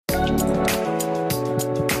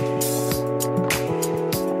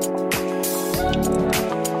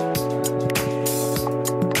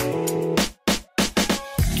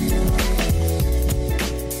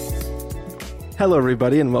Hello,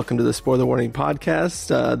 everybody, and welcome to the Spoiler Warning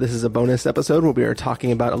Podcast. This is a bonus episode where we are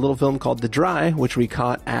talking about a little film called The Dry, which we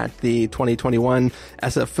caught at the 2021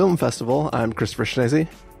 SF Film Festival. I'm Christopher Schnese.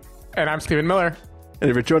 And I'm Stephen Miller. And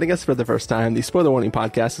if you're joining us for the first time, the Spoiler Warning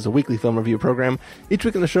Podcast is a weekly film review program. Each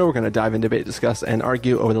week on the show, we're going to dive in, debate, discuss, and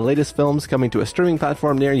argue over the latest films coming to a streaming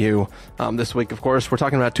platform near you. This week, of course, we're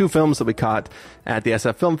talking about two films that we caught at the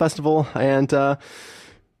SF Film Festival, and I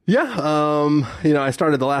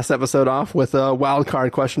started the last episode off with a wild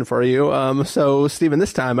card question for you. So, Stephen,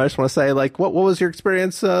 this time I just want to say, what was your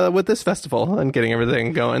experience with this festival and getting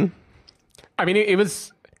everything going? I mean, it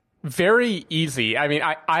was very easy. I mean,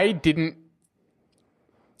 I didn't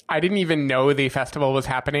even know the festival was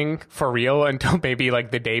happening for real until maybe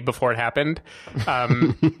the day before it happened.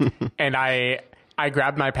 And I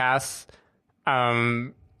grabbed my pass.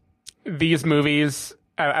 These movies,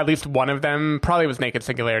 at least one of them, probably was Naked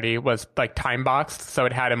Singularity, was time boxed, so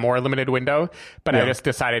it had a more limited window. But I just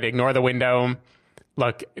decided to ignore the window.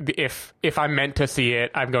 Look, if I'm meant to see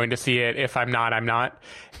it, I'm going to see it. If I'm not, I'm not.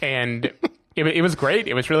 And it was great.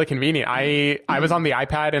 It was really convenient. I was on the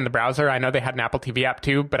iPad in the browser. I know they had an Apple TV app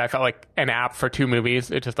too, but I felt like an app for two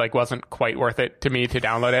movies, it just wasn't quite worth it to me to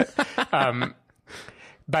download it.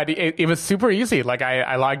 But it was super easy.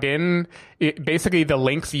 I logged in. Basically, the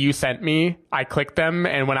links you sent me, I clicked them,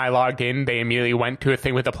 and when I logged in, they immediately went to a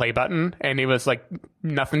thing with a play button, and it was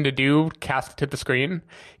nothing to do, cast to the screen.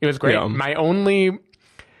 It was great. Yeah. My only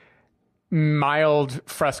mild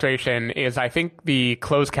frustration is I think the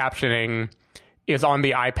closed captioning is on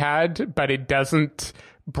the iPad, but it doesn't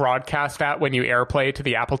broadcast that when you AirPlay to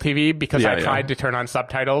the Apple TV, because I tried to turn on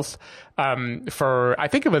subtitles for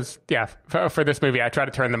this movie. I tried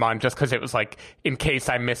to turn them on just because it was in case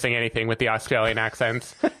I'm missing anything with the Australian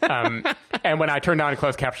accents. And when I turned on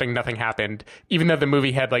closed captioning, nothing happened, even though the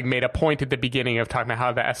movie had made a point at the beginning of talking about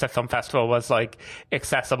how the SF Film Festival was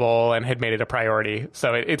accessible and had made it a priority.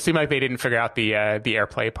 So it seemed like they didn't figure out the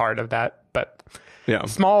AirPlay part of that. But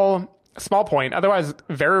small point. Otherwise,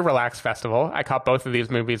 very relaxed festival. I caught both of these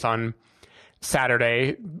movies on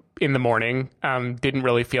Saturday in the morning. Didn't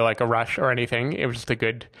really feel like a rush or anything. It was just a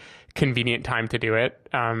good, convenient time to do it.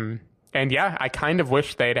 And I kind of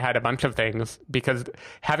wish they'd had a bunch of things, because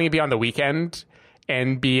having it be on the weekend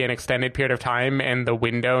and be an extended period of time and the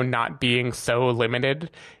window not being so limited,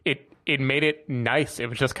 it made it nice. It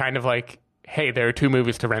was just kind of hey, there are two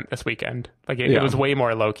movies to rent this weekend. It was way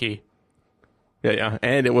more low key. Yeah,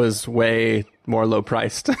 and it was way more low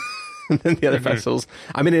priced than the other festivals.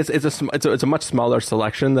 I mean, it's a much smaller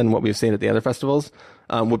selection than what we've seen at the other festivals.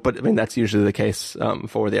 But I mean, that's usually the case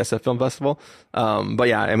for the SF Film Festival. But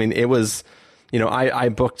yeah, I mean, it was, I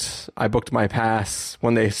booked my pass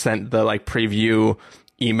when they sent the for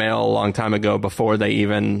email a long time ago, before they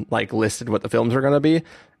even listed what the films were going to be.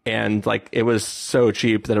 And it was so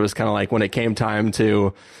cheap that it was kind of when it came time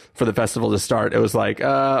for the festival to start, it was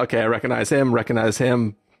okay, I recognize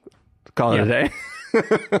him, call it a day.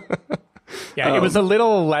 It was a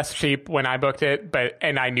little less cheap when I booked it,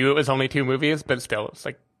 and I knew it was only two movies, but still, it's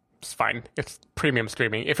it's fine. It's premium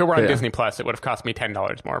streaming. If it were on Disney Plus, it would have cost me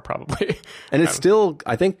 $10 more probably. And it's still,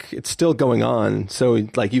 I think it's still going on. So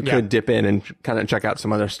you could dip in and kind of check out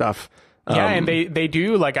some other stuff. And they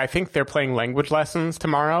do, I think they're playing language lessons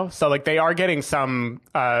tomorrow. So they are getting some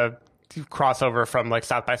crossover from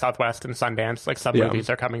South by Southwest and Sundance. Some movies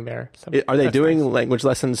are coming there. So are they doing language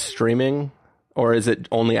lessons streaming, or is it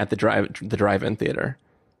only at the drive-in theater?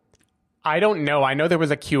 I don't know. I know there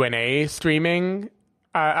was a Q&A streaming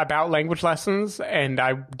about language lessons, and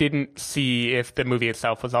I didn't see if the movie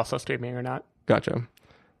itself was also streaming or not. Gotcha.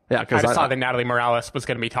 Yeah, because I saw that Natalie Morales was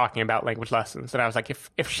going to be talking about language lessons, and I was like,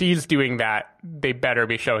 if she's doing that, they better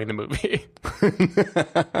be showing the movie.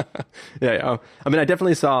 Yeah. I mean, I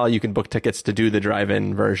definitely saw you can book tickets to do the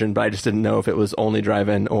drive-in version, but I just didn't know if it was only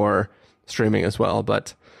drive-in or streaming as well.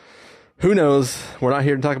 But who knows? We're not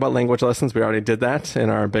here to talk about language lessons. We already did that in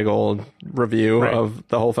our big old review of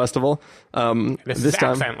the whole festival. This is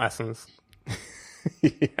time, accent lessons.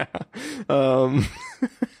 Yeah.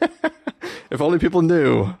 If only people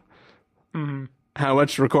knew how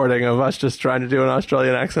much recording of us just trying to do an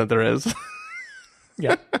Australian accent there is.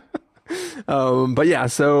 Yeah. But yeah,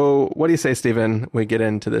 so what do you say, Stephen, we get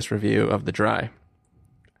into this review of The Dry?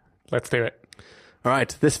 Let's do it. All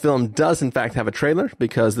right. This film does, in fact, have a trailer,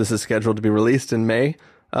 because this is scheduled to be released in May.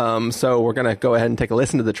 So we're going to go ahead and take a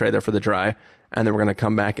listen to the trailer for The Dry, and then we're going to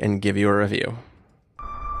come back and give you a review.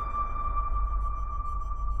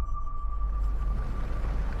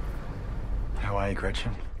 How are you,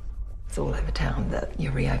 Gretchen? It's all over town that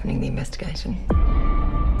you're reopening the investigation.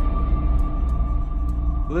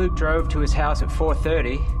 Luke drove to his house at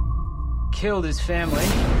 4:30. killed his family,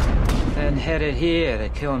 then headed here to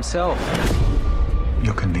kill himself.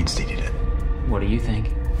 You're convinced he did it? What do you think?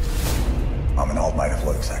 I'm an old mate of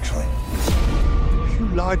Luke's, actually. You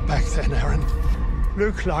lied back then, Aaron.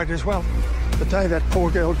 Luke lied as well. The day that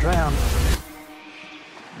poor girl drowned.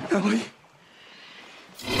 Ellie?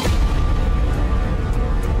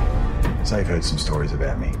 So you've heard some stories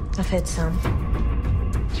about me. I've heard some.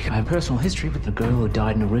 I have personal history with the girl who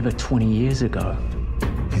died in a river 20 years ago.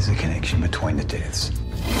 Is a connection between the deaths.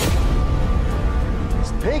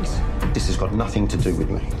 It's pigs. This has got nothing to do with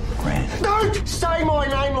me. Grant. Don't say my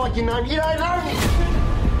name like you know me. You don't know me.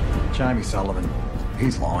 Jamie Sullivan.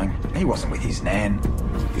 He's lying. He wasn't with his nan.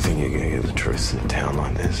 You think you're going to get the truth in a town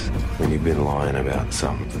like this? When you've been lying about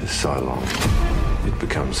something for so long, it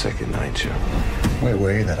becomes second nature. Where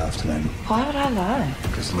were you that afternoon? Why would I lie?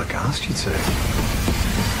 Because Luke asked you to.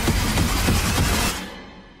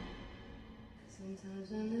 Sometimes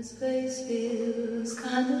when this place feels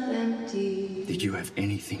kind of empty, Did you have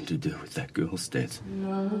anything to do with that girl's death? and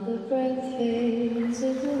all of the breath fades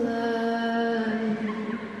into life.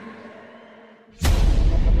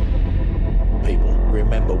 People,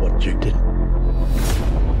 remember what you did.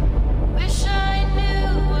 Wish I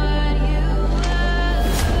knew what you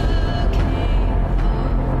were looking for.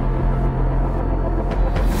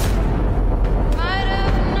 Might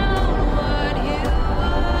have known what you would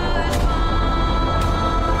want.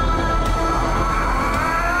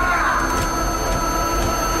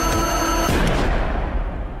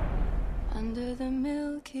 Under the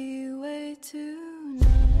Milky Way tonight.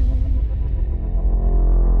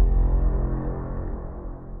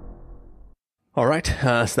 All right,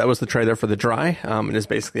 so that was the trailer for The Dry. It is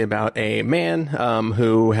basically about a man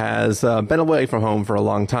who has been away from home for a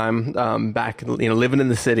long time, back, living in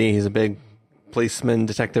the city. He's a big policeman,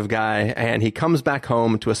 detective guy, and he comes back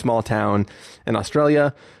home to a small town in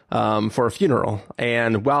Australia for a funeral.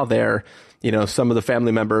 And while there, some of the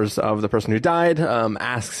family members of the person who died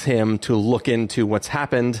asks him to look into what's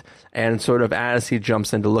happened. And sort of as he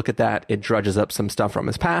jumps in to look at that, it drudges up some stuff from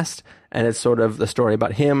his past. And it's sort of the story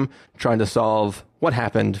about him trying to solve what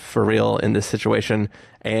happened for real in this situation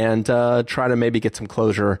and try to maybe get some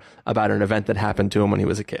closure about an event that happened to him when he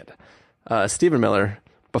was a kid. Stephen Miller,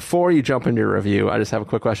 before you jump into your review, I just have a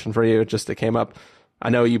quick question for you. It came up. I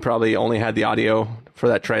know you probably only had the audio for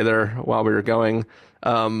that trailer while we were going.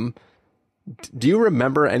 Do you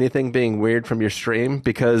remember anything being weird from your stream?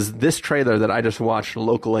 Because this trailer that I just watched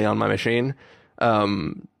locally on my machine,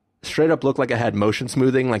 straight up looked like it had motion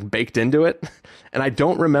smoothing baked into it. And I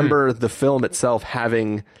don't remember the film itself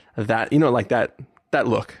having that, like that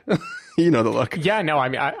look. The look. Yeah, no, I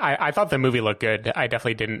mean, I thought the movie looked good. I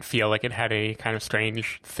definitely didn't feel like it had any kind of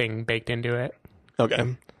strange thing baked into it.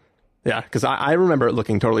 Okay. Yeah, because I remember it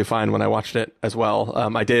looking totally fine when I watched it as well.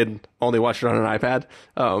 I did only watch it on an iPad,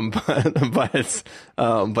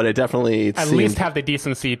 but it definitly at least have the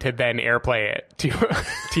decency to then AirPlay it to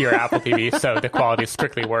your Apple TV, so the quality is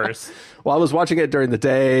strictly worse. Well, I was watching it during the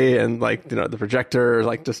day, and the projector,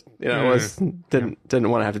 was didn't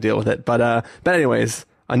want to have to deal with it. But anyways,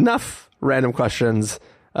 enough random questions.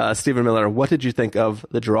 Stephen Miller, what did you think of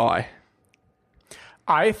The Dry?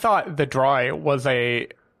 I thought The Dry was a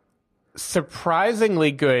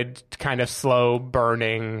surprisingly good kind of slow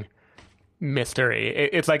burning mystery.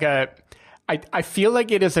 It's like I feel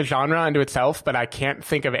like it is a genre unto itself, but I can't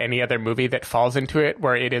think of any other movie that falls into it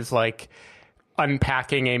where it is like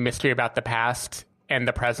unpacking a mystery about the past and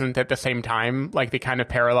the present at the same time, like the kind of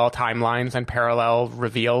parallel timelines and parallel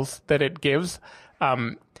reveals that it gives.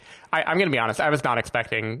 I'm going to be honest, I was not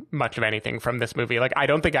expecting much of anything from this movie. I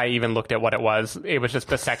don't think I even looked at what it was. It was just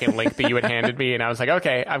the second link that you had handed me, and I was like,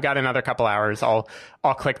 okay, I've got another couple hours. I'll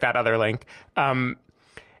click that other link. And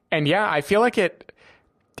yeah, I feel like it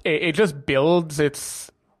just builds its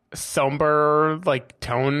somber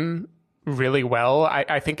tone really well.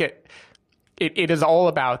 I think it is all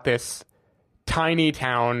about this tiny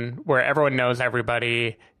town where everyone knows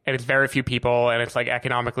everybody, and it's very few people, and it's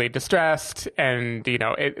economically distressed, and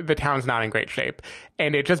the town's not in great shape,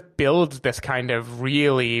 and it just builds this kind of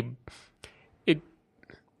really. It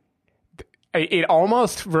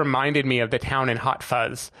almost reminded me of the town in Hot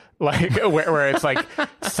Fuzz, where it's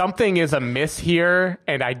something is amiss here,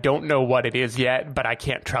 and I don't know what it is yet, but I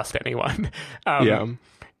can't trust anyone. And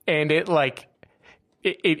it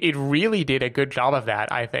really did a good job of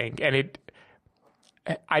that, I think, and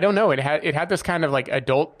I don't know. It had this kind of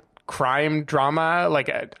adult crime drama,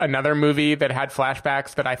 another movie that had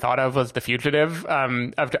flashbacks that I thought of was The Fugitive,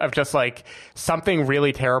 of just something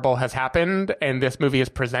really terrible has happened, and this movie is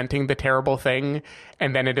presenting the terrible thing,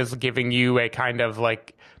 and then it is giving you a kind of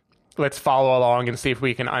let's follow along and see if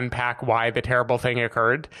we can unpack why the terrible thing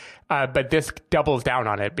occurred. But this doubles down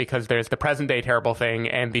on it because there's the present day terrible thing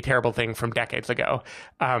and the terrible thing from decades ago.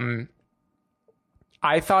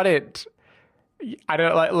 I thought it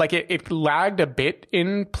lagged a bit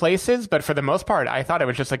in places, but for the most part, I thought it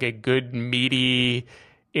was just like a good, meaty,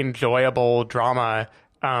 enjoyable drama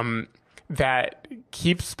that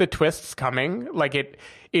keeps the twists coming. Like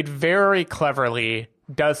it very cleverly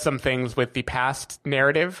does some things with the past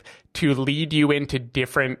narrative to lead you into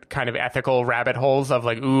different kind of ethical rabbit holes of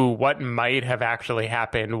like, ooh, what might have actually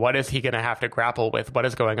happened? What is he going to have to grapple with? What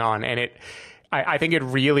is going on? And I think it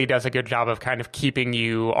really does a good job of kind of keeping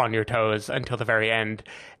you on your toes until the very end.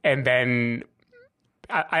 And then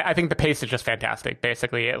I think the pace is just fantastic.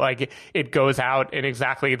 Basically, it goes out in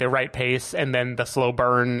exactly the right pace, and then the slow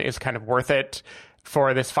burn is kind of worth it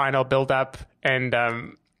for this final build-up. And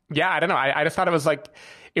I don't know. I just thought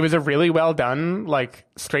it was a really well done, like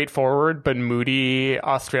straightforward but moody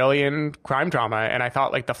Australian crime drama. And I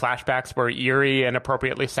thought like the flashbacks were eerie and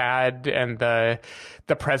appropriately sad, and the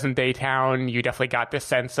present day town, you definitely got this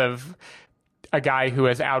sense of a guy who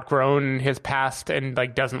has outgrown his past and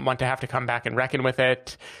like doesn't want to have to come back and reckon with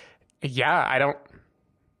it. Yeah, I don't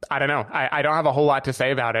know. I don't have a whole lot to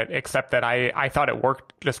say about it, except that I thought it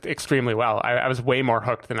worked just extremely well. I was way more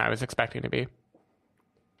hooked than I was expecting to be.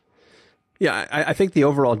 Yeah, I think the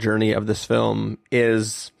overall journey of this film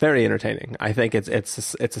is very entertaining. I think it's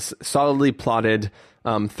a solidly plotted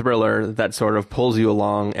thriller that sort of pulls you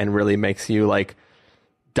along and really makes you like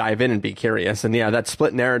dive in and be curious. And yeah, that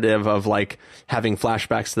split narrative of like having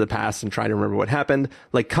flashbacks to the past and trying to remember what happened,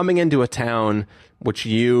 like coming into a town which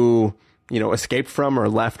you escaped from or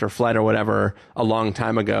left or fled or whatever a long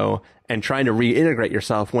time ago, and trying to reintegrate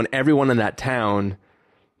yourself when everyone in that town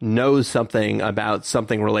knows something about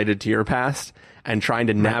something related to your past, and trying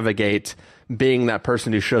to navigate being that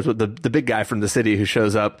person who shows up, the big guy from the city who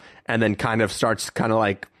shows up and then kind of starts kind of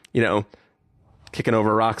like, kicking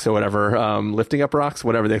over rocks or whatever, lifting up rocks,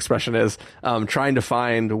 whatever the expression is, trying to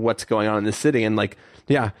find what's going on in the city. And like,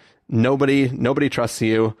 yeah, nobody trusts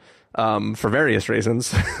you, for various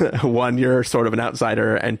reasons. One, you're sort of an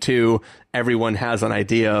outsider, and two, everyone has an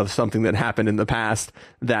idea of something that happened in the past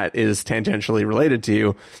that is tangentially related to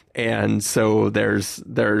you. And so there's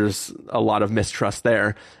a lot of mistrust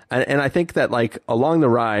there. And I think that like along the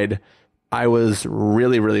ride, I was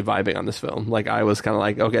really, really vibing on this film. Like I was kind of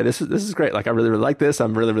like, okay, this is great. Like I really, really like this.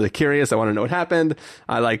 I'm really, really curious. I want to know what happened.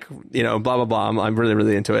 I like, blah, blah, blah. I'm really,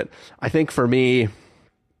 really into it. I think for me,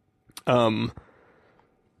 the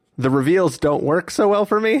reveals don't work so well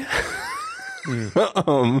for me.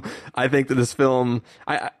 I think that this film,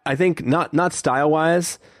 I think not style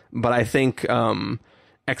wise, but I think,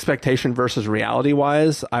 expectation versus reality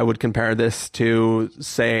wise, I would compare this to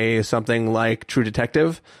say something like True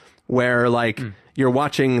Detective, where like you're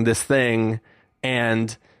watching this thing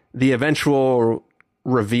and the eventual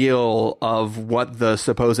reveal of what the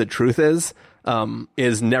supposed truth is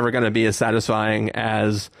never going to be as satisfying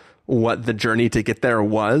as what the journey to get there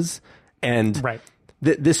was. And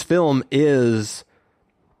this film is,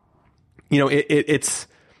 it's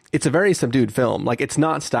a very subdued film. Like it's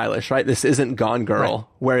not stylish, right? This isn't Gone Girl,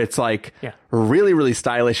 where it's like really, really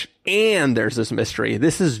stylish and there's this mystery.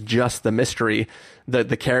 This is just the mystery.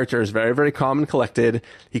 The character is very, very calm and collected.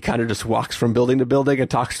 He kind of just walks from building to building and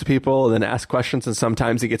talks to people and then asks questions. And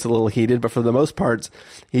sometimes he gets a little heated, but for the most part,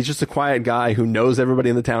 he's just a quiet guy who knows everybody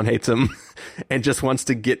in the town hates him and just wants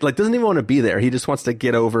to doesn't even want to be there. He just wants to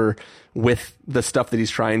get over with the stuff that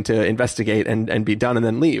he's trying to investigate and be done and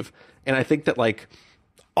then leave. And I think that like,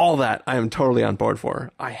 all that I am totally on board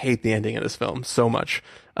for. I hate the ending of this film so much.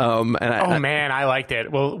 Man, I liked it.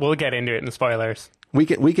 We'll get into it in the spoilers. We'll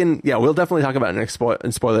definitely talk about it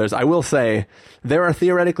in spoilers. I will say there are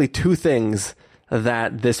theoretically two things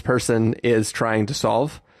that this person is trying to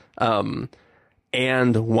solve.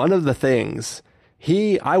 And one of the things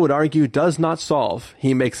I would argue does not solve.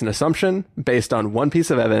 He makes an assumption based on one piece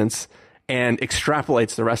of evidence and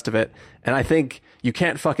extrapolates the rest of it. And I think you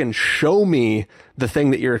can't fucking show me the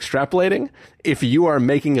thing that you're extrapolating if you are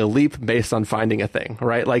making a leap based on finding a thing,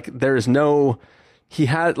 right? Like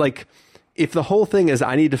if the whole thing is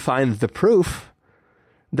I need to find the proof,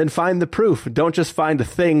 then find the proof. Don't just find a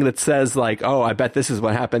thing that says like, oh, I bet this is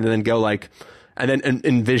what happened, and then go like, and then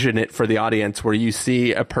envision it for the audience where you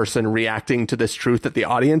see a person reacting to this truth that the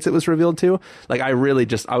audience it was revealed to. Like I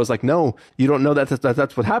was like, no, you don't know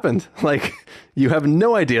that's what happened. Like you have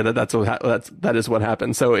no idea that is what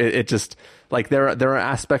happened. So it just like there are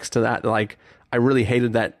aspects to that. Like I really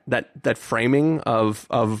hated that framing of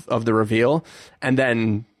the reveal. And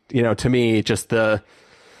then, to me, just the,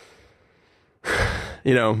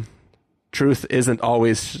 truth isn't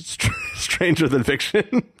always stranger than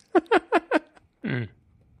fiction. If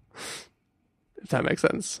that makes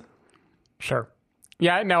sense. Sure.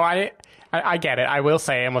 Yeah, no, I get it. I will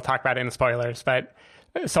say, and we'll talk about it in the spoilers, but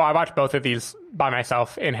so I watched both of these by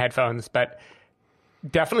myself in headphones, but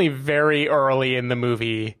definitely very early in the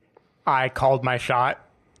movie, I called my shot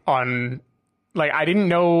on, like, I didn't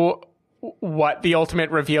know what the ultimate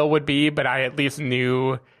reveal would be, but I at least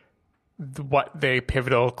knew what the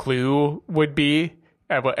pivotal clue would be,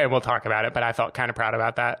 and we'll talk about it. But I felt kind of proud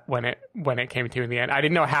about that when it came to in the end. I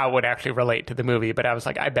didn't know how it would actually relate to the movie, but I was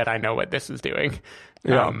like, I bet I know what this is doing.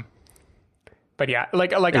 Yeah. But yeah,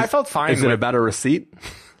 I felt fine. Is it about a receipt?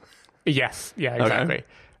 Yes. Yeah. Exactly.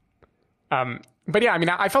 Okay. But yeah, I mean,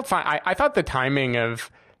 I felt fine. I thought the timing of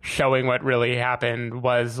showing what really happened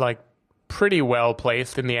was like pretty well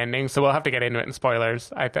placed in the ending. So we'll have to get into it in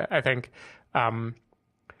spoilers, I think.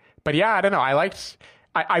 But yeah, I don't know.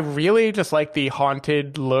 I really just like the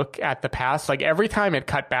haunted look at the past. Like every time it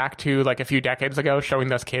cut back to like a few decades ago, showing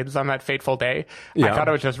those kids on that fateful day, I thought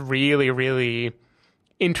it was just really, really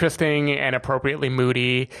interesting and appropriately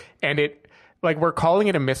moody. And it, like, we're calling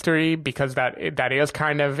it a mystery because that is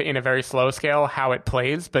kind of in a very slow scale how it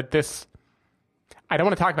plays. But this, I don't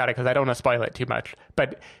want to talk about it because I don't want to spoil it too much.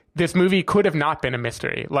 But this movie could have not been a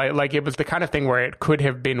mystery. Like it was the kind of thing where it could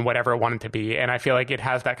have been whatever it wanted to be. And I feel like it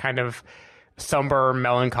has that kind of somber,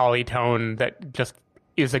 melancholy tone that just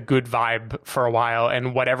is a good vibe for a while.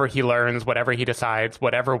 And whatever he learns, whatever he decides,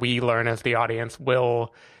 whatever we learn as the audience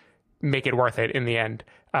will make it worth it in the end.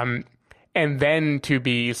 And then to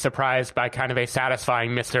be surprised by kind of a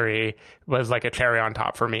satisfying mystery was like a cherry on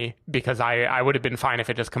top for me, because I would have been fine if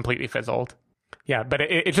it just completely fizzled. Yeah, but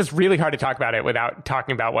it's just really hard to talk about it without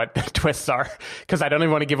talking about what the twists are, because I don't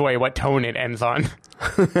even want to give away what tone it ends on.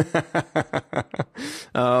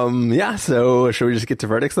 Yeah, so should we just get to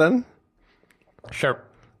verdicts then? Sure.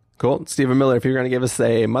 Cool. Stephen Miller, if you're going to give us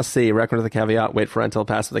a must-see, recommend with a caveat, wait for rental,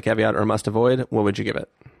 pass with a caveat, or must avoid, what would you give it?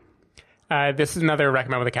 This is another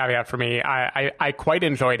recommend with a caveat for me. I quite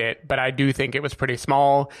enjoyed it, but I do think it was pretty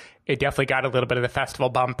small. It definitely got a little bit of the festival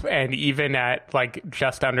bump. And even at like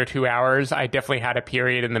just under 2 hours, I definitely had a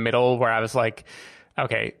period in the middle where I was like,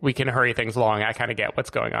 okay, we can hurry things along. I kind of get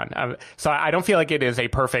what's going on. So I don't feel like it is a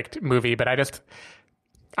perfect movie, but I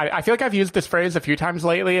feel like I've used this phrase a few times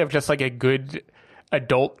lately of just like a good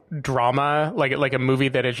adult drama, like a movie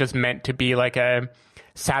that is just meant to be like a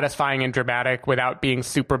satisfying and dramatic without being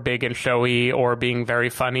super big and showy or being very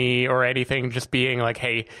funny or anything, just being like,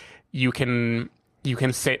 hey, you can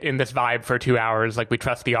sit in this vibe for 2 hours, like we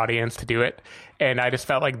trust the audience to do it. And I just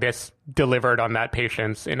felt like this delivered on that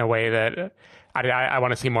patience in a way that I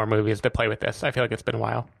want to see more movies that play with this. I feel like it's been a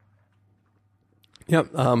while. Yep.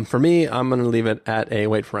 For me, I'm going to leave it at a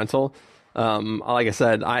wait for rental. Like I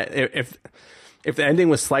said, if the ending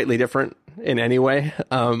was slightly different in any way,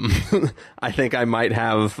 I think I might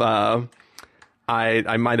have, I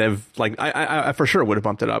might have, like, I for sure would have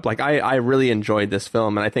bumped it up. Like, I really enjoyed this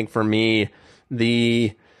film, and I think for me,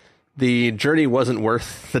 the journey wasn't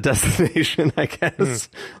worth the destination, I guess.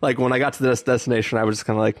 Like, when I got to this destination, I was just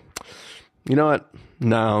kind of like, you know what?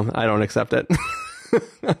 No, I don't accept it.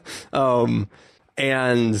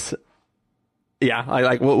 And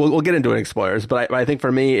yeah, we'll get into it in spoilers, but I think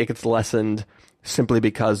for me, it gets lessened simply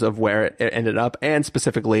because of where it ended up, and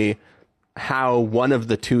specifically how one of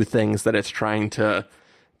the two things that it's trying to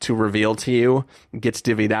reveal to you gets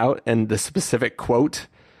divvied out, and the specific quote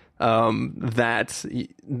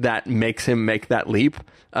that makes him make that leap.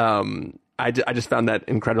 I just found that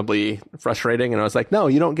incredibly frustrating, and I was like, no,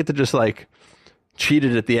 you don't get to just like cheat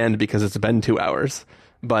it at the end because it's been 2 hours.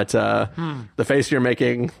 But the face you're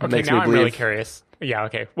making makes me believe. I'm really curious. Yeah,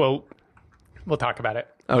 okay. Well, we'll talk about it.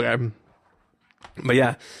 Okay. But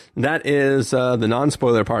yeah, that is the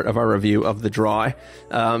non-spoiler part of our review of The Draw.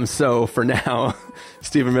 So for now,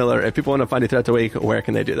 Stephen Miller, if people want to find you throughout the week, where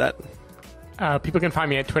can they do that? People can find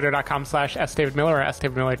me at twitter.com/sdavidmiller or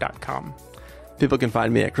sdavidmiller.com. People can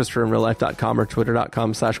find me at ChristopherInRealLife.com or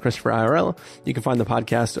Twitter.com/ChristopherIRL. You can find the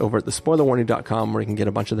podcast over at thespoilerwarning.com, where you can get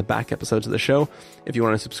a bunch of the back episodes of the show. If you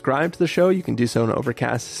want to subscribe to the show, you can do so on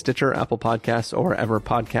Overcast, Stitcher, Apple Podcasts, or wherever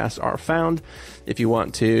podcasts are found. If you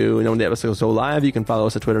want to know when the episodes go live, you can follow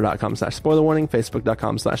us at Twitter.com/spoilerwarning,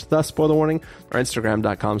 Facebook.com/thespoilerwarning, or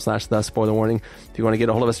Instagram.com/thespoilerwarning. If you want to get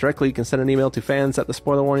a hold of us directly, you can send an email to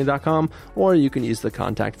fans@thespoilerwarning.com, or you can use the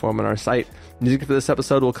contact form on our site. Music for this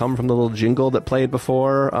episode will come from the little jingle that played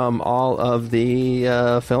before all of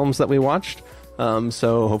the films that we watched.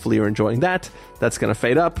 So hopefully you're enjoying that. That's going to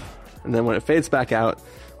fade up, and then when it fades back out,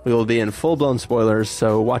 we will be in full-blown spoilers,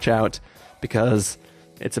 so watch out, because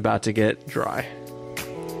it's about to get dry.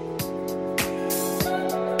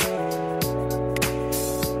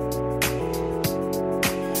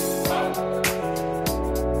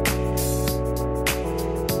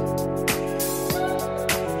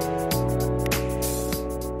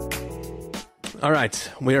 All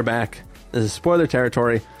right, we are back. This is spoiler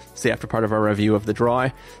territory. It's the after part of our review of The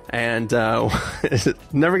Dry, and it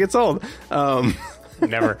never gets old.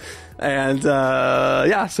 Never. And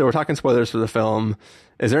so we're talking spoilers for the film.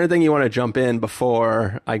 Is there anything you want to jump in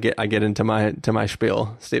before I get into my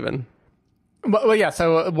spiel, Stephen? Well, yeah.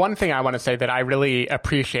 So one thing I want to say that I really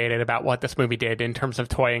appreciated about what this movie did in terms of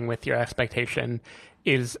toying with your expectation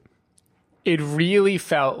is it really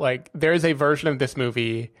felt like there's a version of this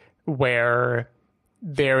movie where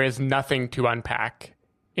there is nothing to unpack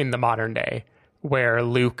in the modern day, where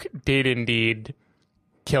Luke did indeed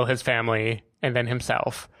kill his family and then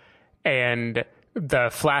himself. And the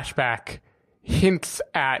flashback hints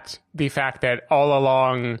at the fact that all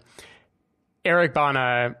along Eric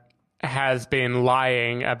Bana has been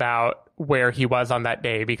lying about where he was on that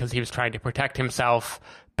day because he was trying to protect himself.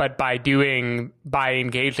 But by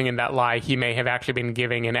engaging in that lie, he may have actually been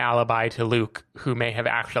giving an alibi to Luke, who may have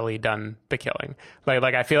actually done the killing.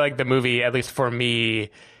 Like I feel like the movie, at least for me,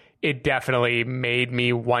 it definitely made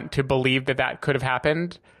me want to believe that could have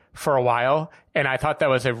happened for a while. And I thought that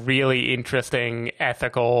was a really interesting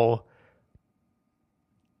ethical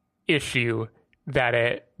issue that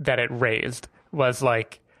it raised, was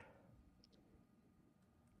like,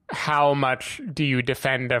 how much do you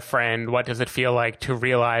defend a friend? What does it feel like to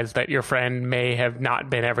realize that your friend may have not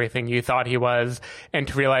been everything you thought he was, and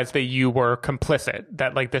to realize that you were complicit,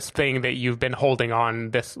 that like this thing that you've been holding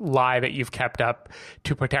on, this lie that you've kept up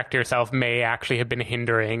to protect yourself, may actually have been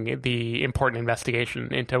hindering the important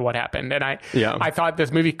investigation into what happened. And I thought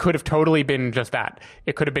this movie could have totally been just that.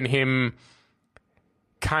 It could have been him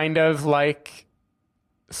kind of like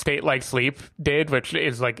State Like Sleep did, which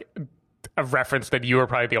is like a reference that you are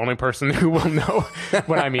probably the only person who will know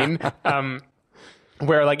what I mean.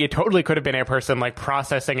 Where like it totally could have been a person like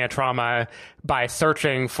processing a trauma by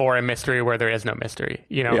searching for a mystery where there is no mystery,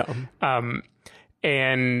 you know? Yeah.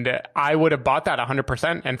 And I would have bought that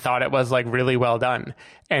 100% and thought it was like really well done.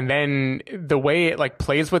 And then the way it like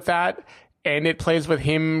plays with that, and it plays with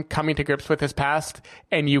him coming to grips with his past,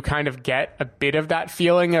 and you kind of get a bit of that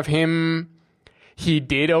feeling of him. He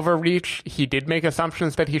did overreach. He did make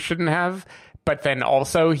assumptions that he shouldn't have, but then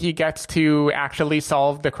also he gets to actually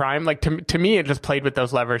solve the crime. Like to me, it just played with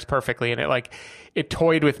those levers perfectly. And it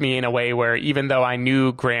toyed with me in a way where, even though I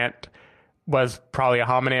knew Grant was probably a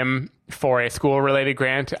homonym for a school related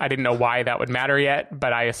Grant, I didn't know why that would matter yet,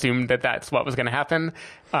 but I assumed that that's what was going to happen.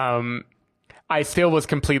 I still was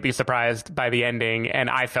completely surprised by the ending,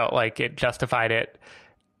 and I felt like it justified it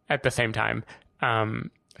at the same time.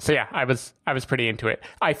 So yeah, I was pretty into it.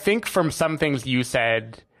 I think from some things you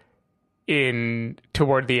said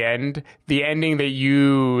toward the end, the ending that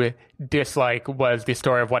you dislike was the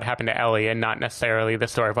story of what happened to Ellie, and not necessarily the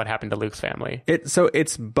story of what happened to Luke's family. So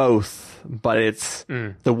it's both, but it's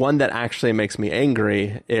the one that actually makes me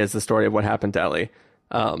angry is the story of what happened to Ellie.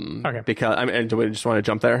 Okay. Because do we just want to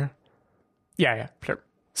jump there? Yeah, sure.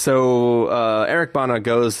 So Eric Bana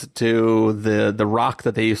goes to the rock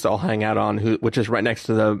that they used to all hang out on, which is right next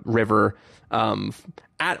to the river,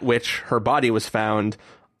 at which her body was found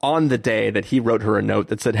on the day that he wrote her a note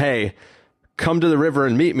that said, "Hey, come to the river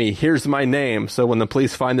and meet me. Here's my name. So when the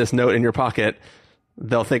police find this note in your pocket,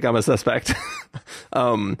 they'll think I'm a suspect."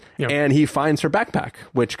 And he finds her backpack,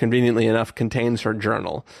 which conveniently enough contains her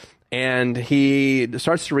journal. And he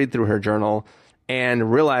starts to read through her journal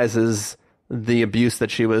and realizes the abuse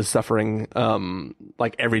that she was suffering,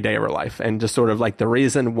 like every day of her life, and just sort of like the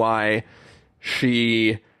reason why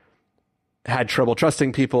she had trouble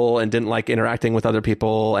trusting people and didn't like interacting with other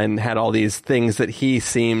people and had all these things that he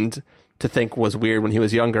seemed to think was weird when he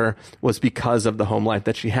was younger was because of the home life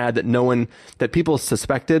that she had, that people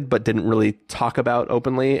suspected but didn't really talk about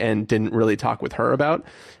openly and didn't really talk with her about.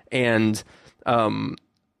 And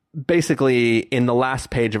basically in the last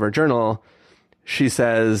page of her journal, she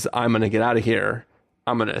says, "I'm going to get out of here.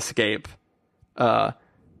 I'm going to escape.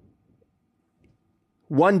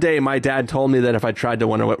 One day my dad told me that if I tried to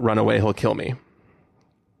run away, he'll kill me."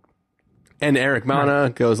 And Eric Bana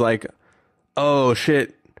goes like, "Oh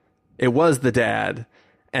shit, it was the dad."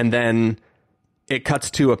 And then it cuts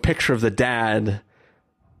to a picture of the dad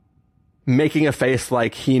making a face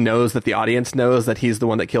like he knows that the audience knows that he's the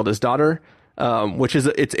one that killed his daughter, which is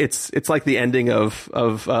it's like the ending of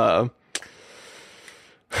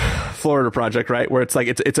Florida Project, right? Where it's like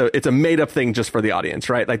it's a made up thing just for the audience,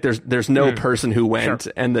 right? Like there's no person who went,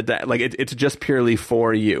 sure. And it's just purely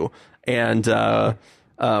for you. And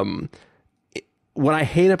what I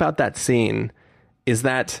hate about that scene is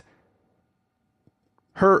that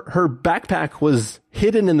her backpack was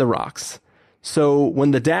hidden in the rocks. So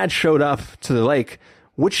when the dad showed up to the lake,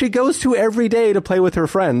 which she goes to every day to play with her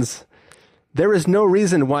friends, there is no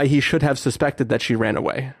reason why he should have suspected that she ran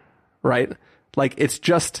away, right? Like, it's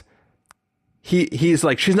just, he's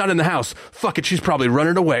like, she's not in the house. Fuck it, she's probably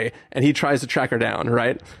running away. And he tries to track her down,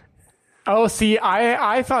 right? Oh, see,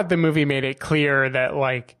 I thought the movie made it clear that,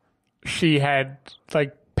 like, she had,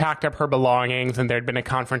 like, packed up her belongings and there'd been a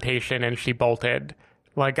confrontation and she bolted.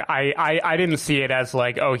 Like, I didn't see it as,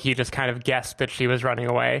 like, oh, he just kind of guessed that she was running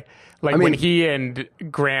away. Like, when he and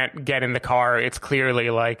Grant get in the car, it's clearly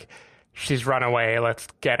like, she's run away, let's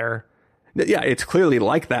get her. Yeah, it's clearly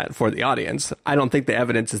like that for the audience. I don't think the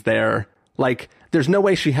evidence is there. Like, there's no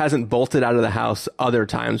way she hasn't bolted out of the house other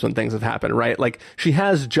times when things have happened, right? Like, she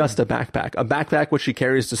has just a backpack which she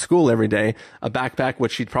carries to school every day, a backpack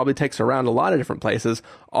which she probably takes around a lot of different places.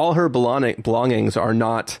 All her belongings are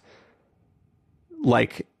not,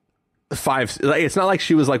 like, it's not like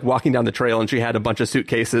she was, like, walking down the trail and she had a bunch of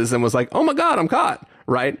suitcases and was like, oh my God, I'm caught,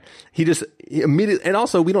 right? He immediately, and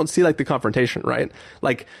also we don't see, like, the confrontation, right?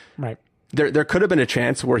 Like, right. There could have been a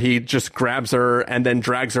chance where he just grabs her and then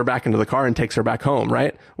drags her back into the car and takes her back home,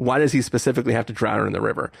 right? Why does he specifically have to drown her in the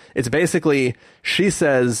river? It's basically, she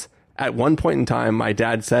says, at one point in time, my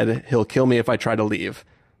dad said he'll kill me if I try to leave.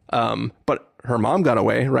 But her mom got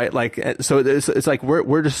away, right? Like, so it's like,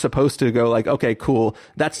 we're just supposed to go like, okay, cool.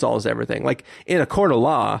 That solves everything. Like, in a court of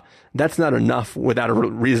law, that's not enough without a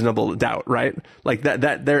reasonable doubt, right? Like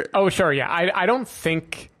that there. Oh, sure. Yeah. I don't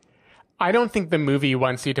think the movie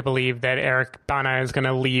wants you to believe that Eric Bana is going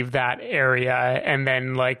to leave that area and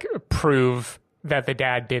then, like, prove that the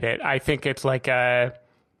dad did it. I think it's like a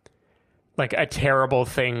terrible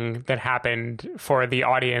thing that happened for the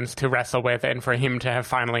audience to wrestle with and for him to have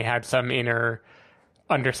finally had some inner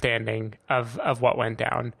understanding of what went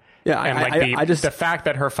down. Yeah. And like the fact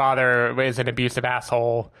that her father is an abusive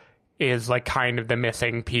asshole is, like, kind of the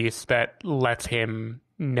missing piece that lets him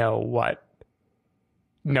know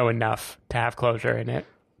enough to have closure in it.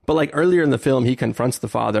 But, like, earlier in the film, he confronts the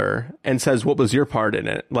father and says, what was your part in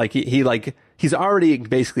it? Like, he's already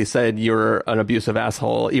basically said you're an abusive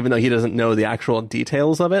asshole, even though he doesn't know the actual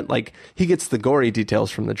details of it. Like, he gets the gory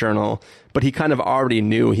details from the journal, but he kind of already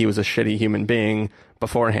knew he was a shitty human being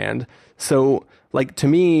beforehand. So, like, to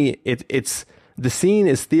me, it's the scene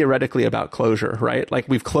is theoretically about closure, right? Like,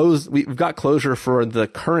 we've got closure for the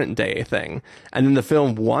current day thing, and then the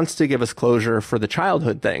film wants to give us closure for the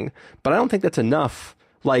childhood thing, but I don't think that's enough.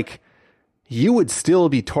 Like, you would still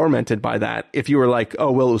be tormented by that if you were like,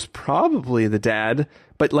 oh, well, it was probably the dad,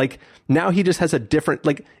 but, like, now he just has a different,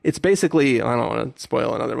 like, it's basically, I don't want to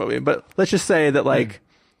spoil another movie, but let's just say that,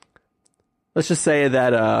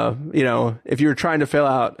 you know, if you're trying to fill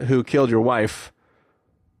out who killed your wife,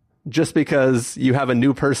 just because you have a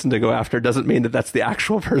new person to go after doesn't mean that that's the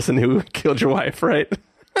actual person who killed your wife, right?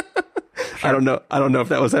 Sure. I don't know if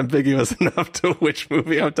that was ambiguous enough to which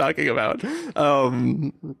movie I'm talking about.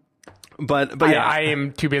 But yeah, I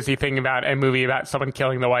am too busy thinking about a movie about someone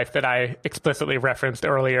killing the wife that I explicitly referenced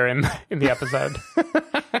earlier in the episode.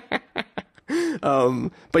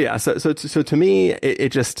 But yeah, so to me,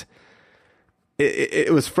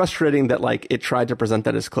 it was frustrating that, like, it tried to present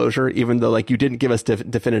that as closure, even though, like, you didn't give us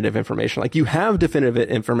definitive information. Like, you have definitive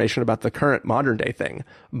information about the current modern day thing,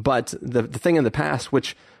 but the thing in the past,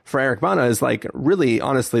 which for Eric Bana is, like, really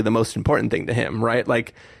honestly the most important thing to him, right?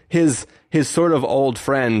 Like, his sort of old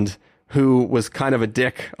friend who was kind of a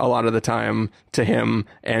dick a lot of the time to him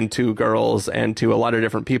and to girls and to a lot of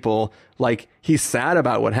different people. Like, he's sad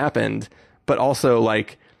about what happened, but also,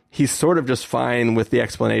 like, he's sort of just fine with the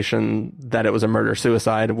explanation that it was a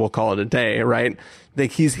murder-suicide. We'll call it a day, right?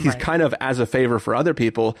 Like, he's right. Kind of, as a favor for other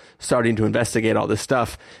people, starting to investigate all this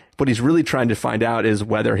stuff. What he's really trying to find out is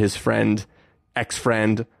whether his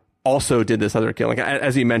ex-friend, also did this other killing.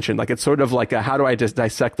 As you mentioned, like, it's sort of like how do I just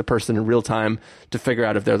dissect the person in real time to figure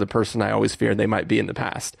out if they're the person I always feared they might be in the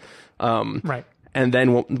past. Right. And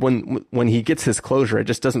then when he gets his closure, it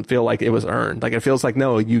just doesn't feel like it was earned. Like, it feels like,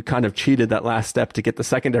 no, you kind of cheated that last step to get the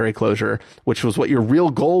secondary closure, which was what your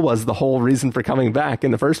real goal was, the whole reason for coming back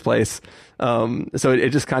in the first place. So it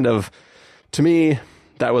just kind of, to me,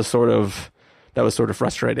 that was sort of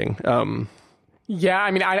frustrating. Yeah,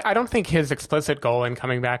 I mean, I don't think his explicit goal in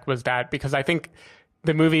coming back was that, because I think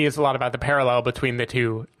the movie is a lot about the parallel between the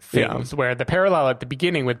two things, where the parallel at the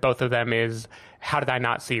beginning with both of them is, how did I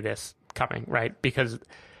not see this coming, right? Because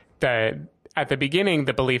at the beginning,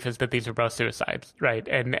 the belief is that these are both suicides, right?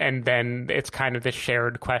 And then it's kind of this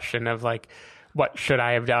shared question of, like, what should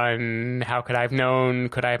I have done? How could I have known?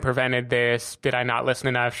 Could I have prevented this? Did I not listen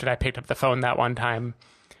enough? Should I have picked up the phone that one time?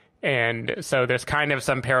 And so there's kind of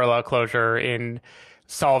some parallel closure in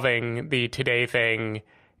solving the today thing,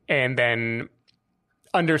 and then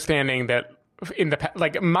understanding that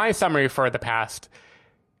like my summary for the past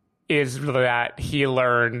is that he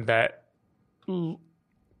learned that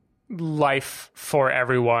life for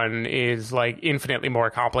everyone is like infinitely more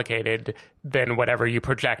complicated than whatever you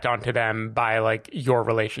project onto them by like your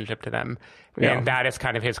relationship to them. Yeah. And that is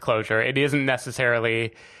kind of his closure. It isn't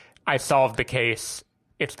necessarily, I solved the case,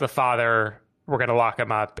 it's the father, we're going to lock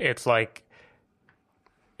him up. It's like,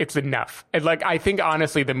 it's enough. And like, I think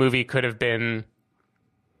honestly, the movie could have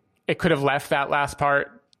left that last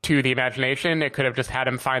part to the imagination. It could have just had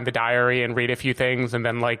him find the diary and read a few things, and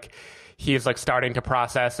then like he's like starting to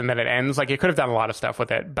process, and then it ends. Like, it could have done a lot of stuff with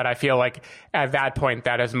it, but I feel like at that point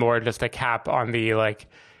that is more just a cap on the like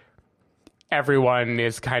everyone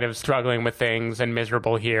is kind of struggling with things and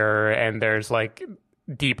miserable here, and there's like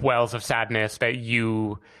deep wells of sadness that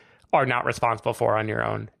you are not responsible for on your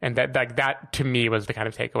own. And that to me was the kind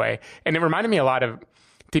of takeaway. And it reminded me a lot of,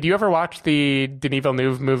 did you ever watch the Denis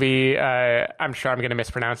Villeneuve movie? I'm sure I'm going to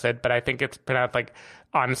mispronounce it, but I think it's pronounced like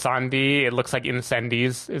Incendie. It looks like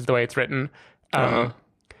Incendies is the way it's written. That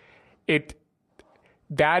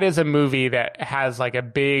is a movie that has like a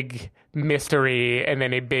big mystery and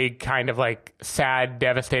then a big kind of like sad,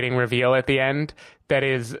 devastating reveal at the end that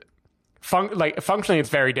is functionally it's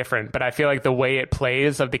very different, but I feel like the way it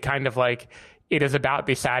plays of the kind of like, it is about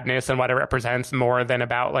the sadness and what it represents more than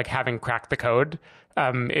about like having cracked the code.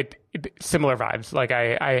 It similar vibes. Like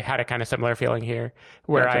I had a kind of similar feeling here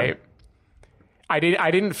where okay. I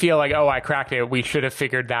didn't feel like, oh, I cracked it, we should have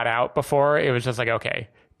figured that out before. It was just like, okay,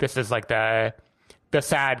 this is like the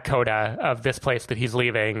sad coda of this place that he's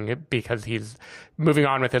leaving because he's moving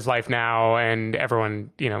on with his life now, and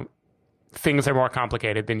everyone, you know, things are more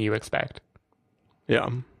complicated than you expect. Yeah.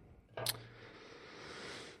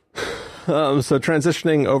 So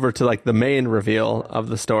transitioning over to like the main reveal of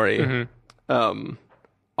the story,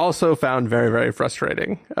 also found very, very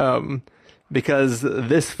frustrating, because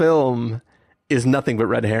this film is nothing but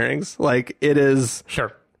red herrings. Like, it is,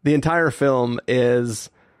 sure, the entire film is,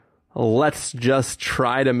 let's just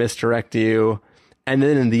try to misdirect you. And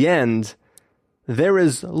then in the end, there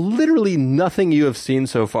is literally nothing you have seen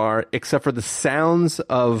so far except for the sounds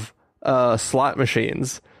of slot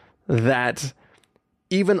machines that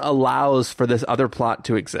even allows for this other plot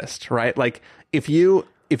to exist, right? Like, if you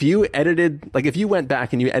edited, like if you went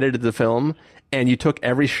back and you edited the film and you took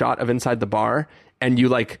every shot of inside the bar and you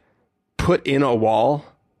like put in a wall,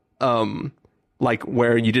 like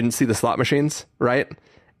where you didn't see the slot machines, right?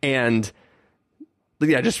 And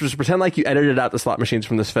yeah, just pretend like you edited out the slot machines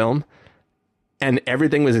from this film and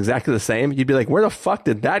everything was exactly the same, you'd be like, where the fuck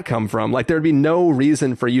did that come from? Like, there'd be no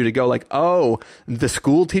reason for you to go like, oh, the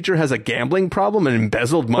school teacher has a gambling problem and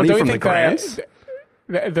embezzled money from the grants.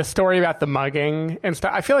 The story about the mugging and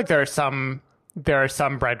stuff, I feel like there are some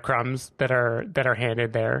breadcrumbs that are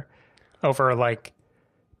handed there over like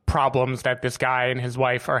problems that this guy and his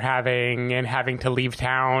wife are having and having to leave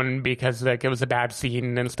town because like it was a bad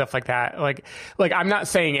scene and stuff like that. Like I'm not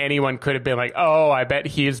saying anyone could have been like, oh, I bet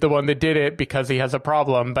he's the one that did it because he has a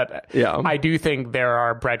problem, but yeah, I do think there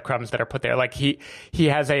are breadcrumbs that are put there. Like he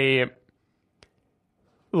has an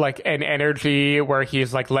energy where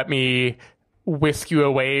he's like, let me whisk you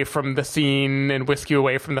away from the scene and whisk you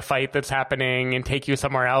away from the fight that's happening and take you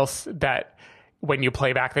somewhere else, that when you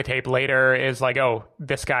play back the tape later is like, oh,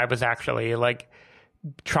 this guy was actually like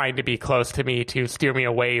trying to be close to me to steer me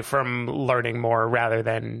away from learning more rather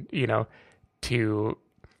than, you know, to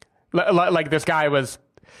like this guy was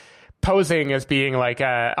posing as being like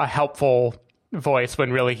a helpful voice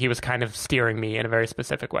when really he was kind of steering me in a very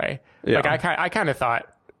specific way. Yeah. Like I kind of thought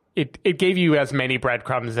it gave you as many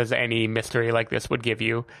breadcrumbs as any mystery like this would give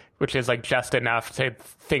you, which is like just enough to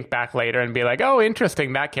think back later and be like, oh,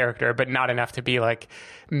 interesting, that character, but not enough to be like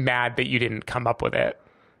mad that you didn't come up with it.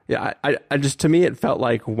 Yeah, I just, to me, it felt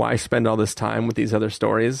like, why spend all this time with these other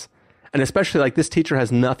stories? And especially like this teacher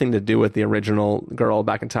has nothing to do with the original girl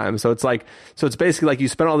back in time. So it's like, so it's basically like you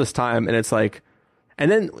spent all this time and it's like,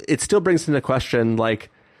 and then it still brings into question,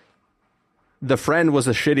 like, the friend was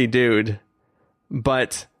a shitty dude,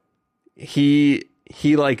 but he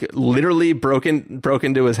like literally broke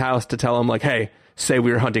into his house to tell him like, hey, say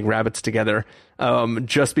we were hunting rabbits together,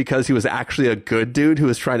 just because he was actually a good dude who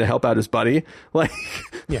was trying to help out his buddy. Like,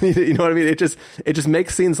 yeah. You know what I mean? It just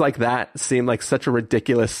makes scenes like that seem like such a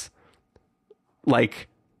ridiculous, like,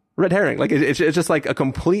 red herring. Like it's just like a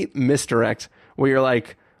complete misdirect where you're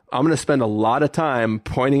like, I'm going to spend a lot of time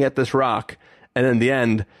pointing at this rock, and in the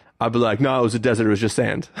end I'll be like, no, it was a desert, it was just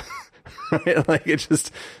sand. Right? Like, it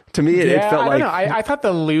just, to me, it felt like, I thought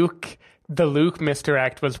the Luke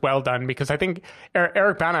misdirect was well done, because I think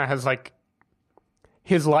Eric Bana has like,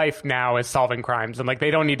 his life now is solving crimes, and like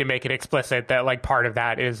they don't need to make it explicit that like part of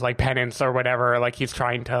that is like penance or whatever. Like he's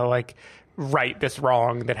trying to like right this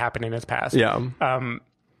wrong that happened in his past. Yeah.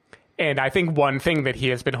 And I think one thing that he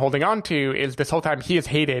has been holding on to is this whole time he is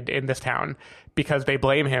hated in this town because they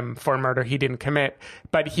blame him for murder he didn't commit.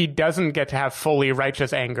 But he doesn't get to have fully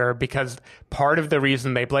righteous anger because part of the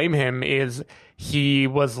reason they blame him is he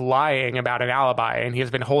was lying about an alibi, and he has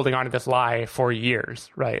been holding on to this lie for years,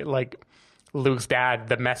 right? Like Luke's dad,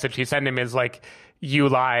 the message he sent him is like, you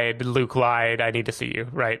lied, Luke lied, I need to see you,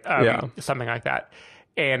 right? Something like that.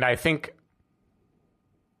 And I think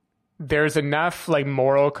there's enough like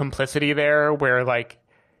moral complicity there where like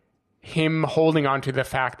him holding on to the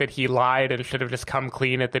fact that he lied and should have just come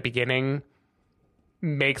clean at the beginning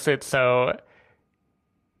makes it so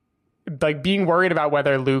like being worried about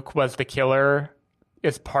whether Luke was the killer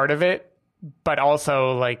is part of it, but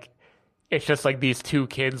also like it's just like these two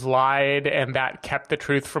kids lied and that kept the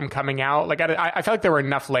truth from coming out. Like I feel like there were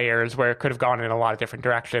enough layers where it could have gone in a lot of different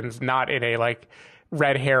directions, not in a like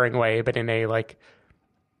red herring way, but in a like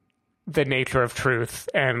the nature of truth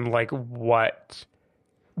and like what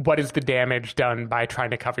is the damage done by trying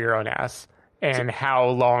to cover your own ass, and how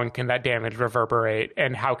long can that damage reverberate,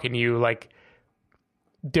 and how can you like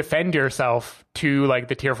defend yourself to like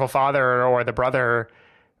the tearful father or the brother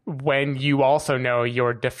when you also know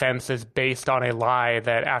your defense is based on a lie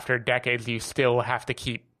that after decades you still have to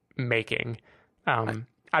keep making. I don't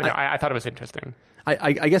know. I thought it was interesting.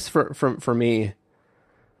 I guess for me,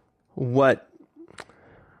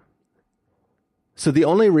 so the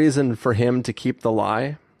only reason for him to keep the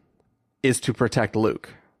lie is to protect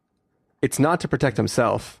Luke. It's not to protect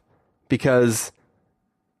himself, because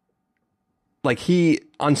like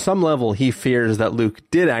on some level, he fears that Luke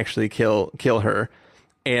did actually kill her,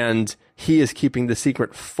 and he is keeping the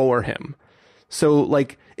secret for him. So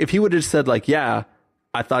like, if he would have said like, yeah,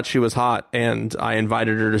 I thought she was hot and I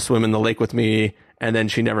invited her to swim in the lake with me, and then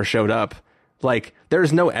she never showed up. Like,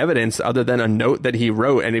 there's no evidence other than a note that he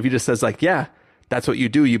wrote. And if he just says like, yeah, that's what you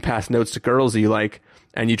do. You pass notes to girls you like,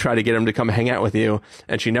 and you try to get them to come hang out with you,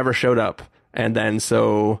 and she never showed up. And then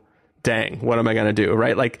so, dang, what am I going to do?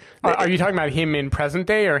 Right? Like, are you talking about him in present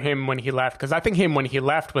day or him when he left? Because I think him when he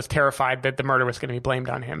left was terrified that the murder was going to be blamed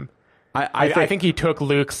on him. I think he took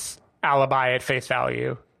Luke's alibi at face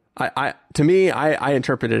value. To me, I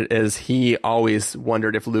interpret it as he always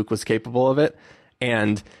wondered if Luke was capable of it,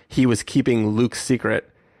 and he was keeping Luke's secret.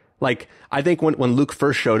 Like, I think when Luke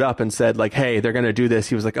first showed up and said like, hey, they're going to do this,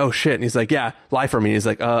 he was like, oh shit. And he's like, yeah, lie for me. He's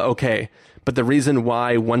like, okay. But the reason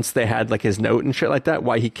why, once they had like his note and shit like that,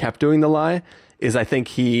 why he kept doing the lie is I think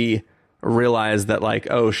he realized that like,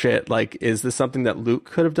 oh shit, like, is this something that Luke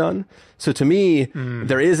could have done? So to me,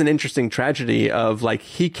 there is an interesting tragedy of like,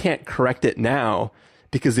 he can't correct it now,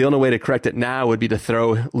 because the only way to correct it now would be to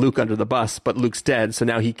throw Luke under the bus, but Luke's dead. So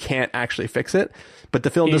now he can't actually fix it. But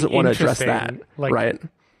the film doesn't want to address that. Like, right.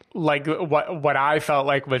 Like what I felt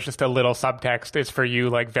like was just a little subtext is for you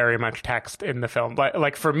like very much text in the film.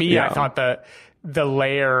 Like for me, I thought the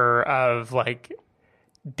layer of like,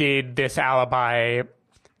 did this alibi,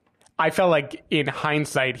 I felt like in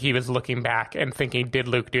hindsight he was looking back and thinking, did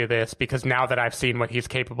Luke do this? Because now that I've seen what he's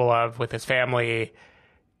capable of with his family,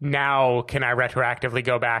 now can I retroactively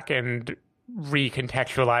go back and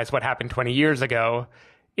recontextualize what happened 20 years ago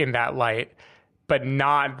in that light? But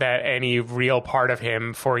not that any real part of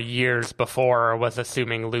him for years before was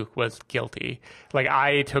assuming Luke was guilty. Like,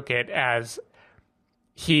 I took it as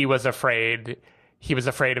he was afraid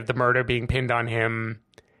of the murder being pinned on him.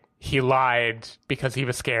 He lied because he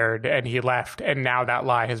was scared and he left. And now that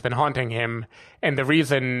lie has been haunting him. And the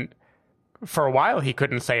reason for a while he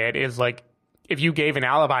couldn't say it is like, if you gave an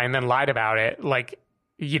alibi and then lied about it, like,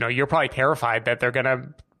 you know, you're probably terrified that they're going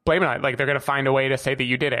to blame it on it. Like, they're going to find a way to say that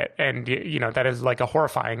you did it. And, you know, that is like a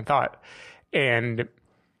horrifying thought. And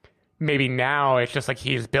maybe now it's just like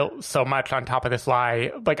he's built so much on top of this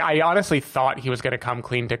lie. Like, I honestly thought he was going to come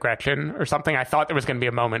clean to Gretchen or something. I thought there was going to be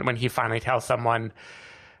a moment when he finally tells someone,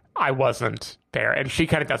 I wasn't there. And she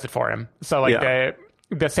kind of does it for him. So, like,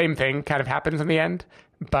 the same thing kind of happens in the end.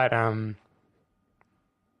 But,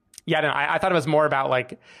 yeah, no, I thought it was more about,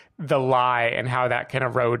 like, the lie and how that can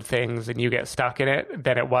erode things and you get stuck in it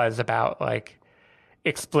than it was about, like,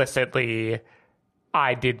 explicitly,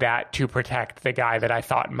 I did that to protect the guy that I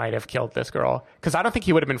thought might have killed this girl. Because I don't think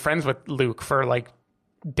he would have been friends with Luke for, like,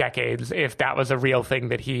 decades if that was a real thing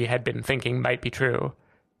that he had been thinking might be true.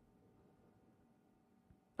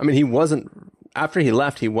 I mean, he wasn't, after he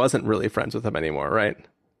left, he wasn't really friends with him anymore, right?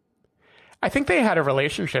 I think they had a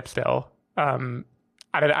relationship still.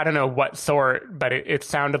 I don't know what sort, but it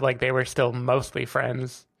sounded like they were still mostly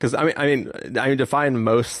friends. Because I mean, define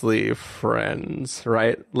mostly friends,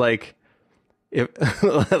 right? Like, if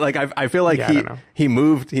like I feel like he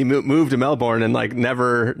moved to Melbourne and like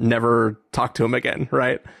never talked to him again,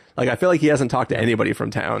 right? Like I feel like he hasn't talked to anybody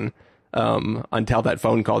from town until that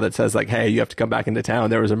phone call that says like, hey, you have to come back into town.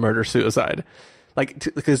 There was a murder suicide.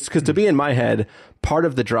 Like, because to be in my head, part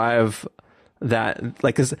of the drive that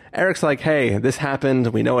like, because Eric's like, hey, this happened.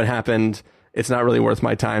 We know it happened. It's not really worth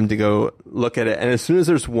my time to go look at it. And as soon as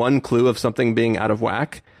there's one clue of something being out of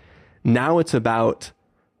whack, now it's about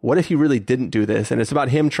what if he really didn't do this? And it's about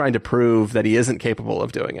him trying to prove that he isn't capable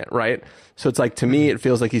of doing it, right? So it's like, to me, it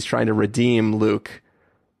feels like he's trying to redeem Luke,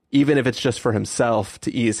 even if it's just for himself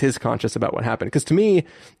to ease his conscience about what happened. Because to me,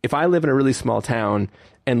 if I live in a really small town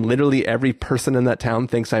and literally every person in that town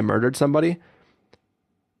thinks I murdered somebody,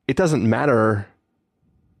 it doesn't matter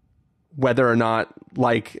whether or not,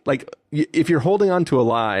 like if you're holding on to a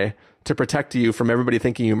lie to protect you from everybody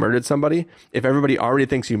thinking you murdered somebody, if everybody already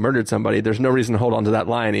thinks you murdered somebody, there's no reason to hold on to that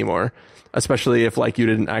lie anymore. Especially if like you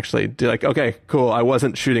didn't actually do, like, okay, cool, I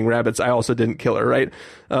wasn't shooting rabbits, I also didn't kill her, right?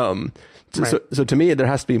 Right. So to me, there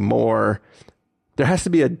has to be more. There has to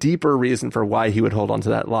be a deeper reason for why he would hold on to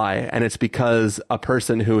that lie, and it's because a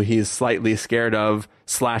person who he's slightly scared of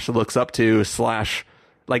 / looks up to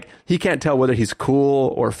 / like he can't tell whether he's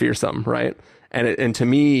cool or fearsome, right? And to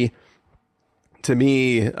me,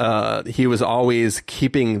 he was always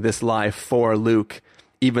keeping this lie for Luke,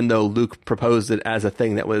 even though Luke proposed it as a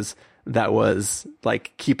thing that was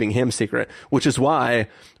like keeping him secret, which is why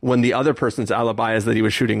when the other person's alibi is that he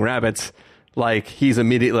was shooting rabbits, like he's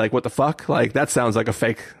immediately like, what the fuck? Like that sounds like a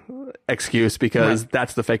fake excuse, because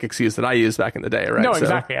that's the fake excuse that I used back in the day, right? No,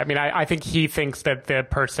 exactly. I mean, I think he thinks that the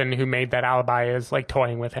person who made that alibi is like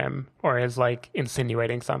toying with him or is like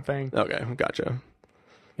insinuating something. Okay, gotcha.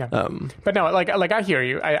 Yeah. But no, like I hear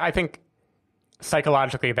you. I think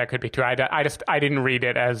psychologically that could be true. I didn't read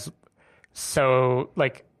it as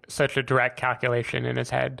such a direct calculation in his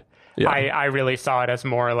head. Yeah. I really saw it as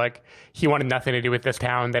more like he wanted nothing to do with this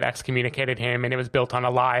town that excommunicated him, and it was built on a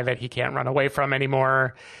lie that he can't run away from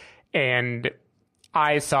anymore. And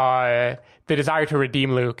I saw the desire to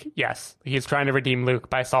redeem Luke. Yes, he's trying to redeem Luke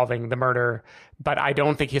by solving the murder, but I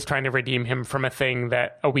don't think he's trying to redeem him from a thing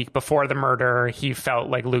that a week before the murder he felt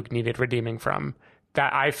like Luke needed redeeming from.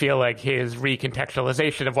 That I feel like his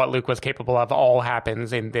recontextualization of what Luke was capable of all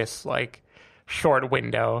happens in this like short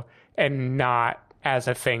window, and not as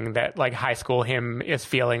a thing that like high school him is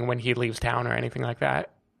feeling when he leaves town or anything like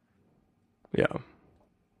that. Yeah.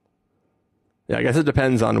 Yeah, I guess it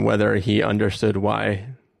depends on whether he understood why,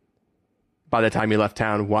 by the time he left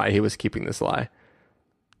town, why he was keeping this lie.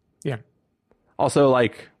 Yeah. Also,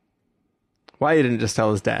 like, why he didn't just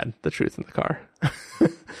tell his dad the truth in the car.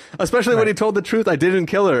 Especially when he told the truth, I didn't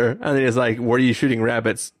kill her. And then he's like, were you shooting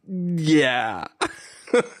rabbits? Yeah.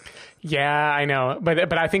 Yeah, I know.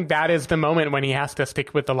 But I think that is the moment when he has to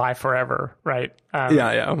stick with the lie forever, right?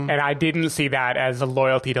 Yeah. And I didn't see that as a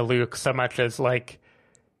loyalty to Luke so much as like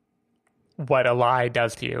what a lie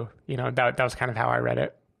does to you. You know, that was kind of how I read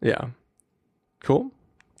it. Yeah. Cool.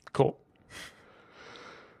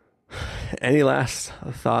 Any last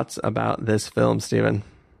thoughts about this film, Stephen?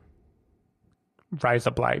 Rise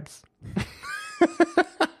up lights.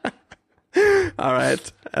 All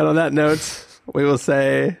right. And on that note, we will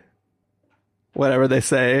say whatever they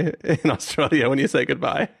say in Australia when you say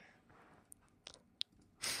goodbye.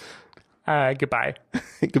 Goodbye.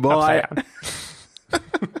 Goodbye.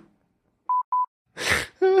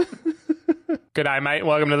 Good day, mate.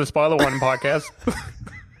 Welcome to the Spoiler One podcast.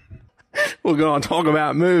 We're going to talk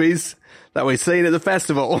about movies that we've seen at the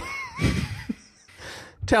festival.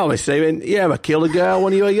 Tell me, Stephen, you ever killed a girl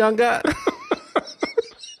when you were younger?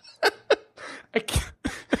 I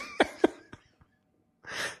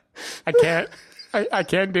can't. I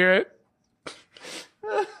can't do it.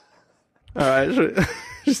 All right, should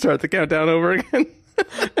we start the countdown over again?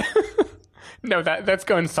 No, that's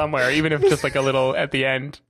going somewhere, even if just like a little at the end.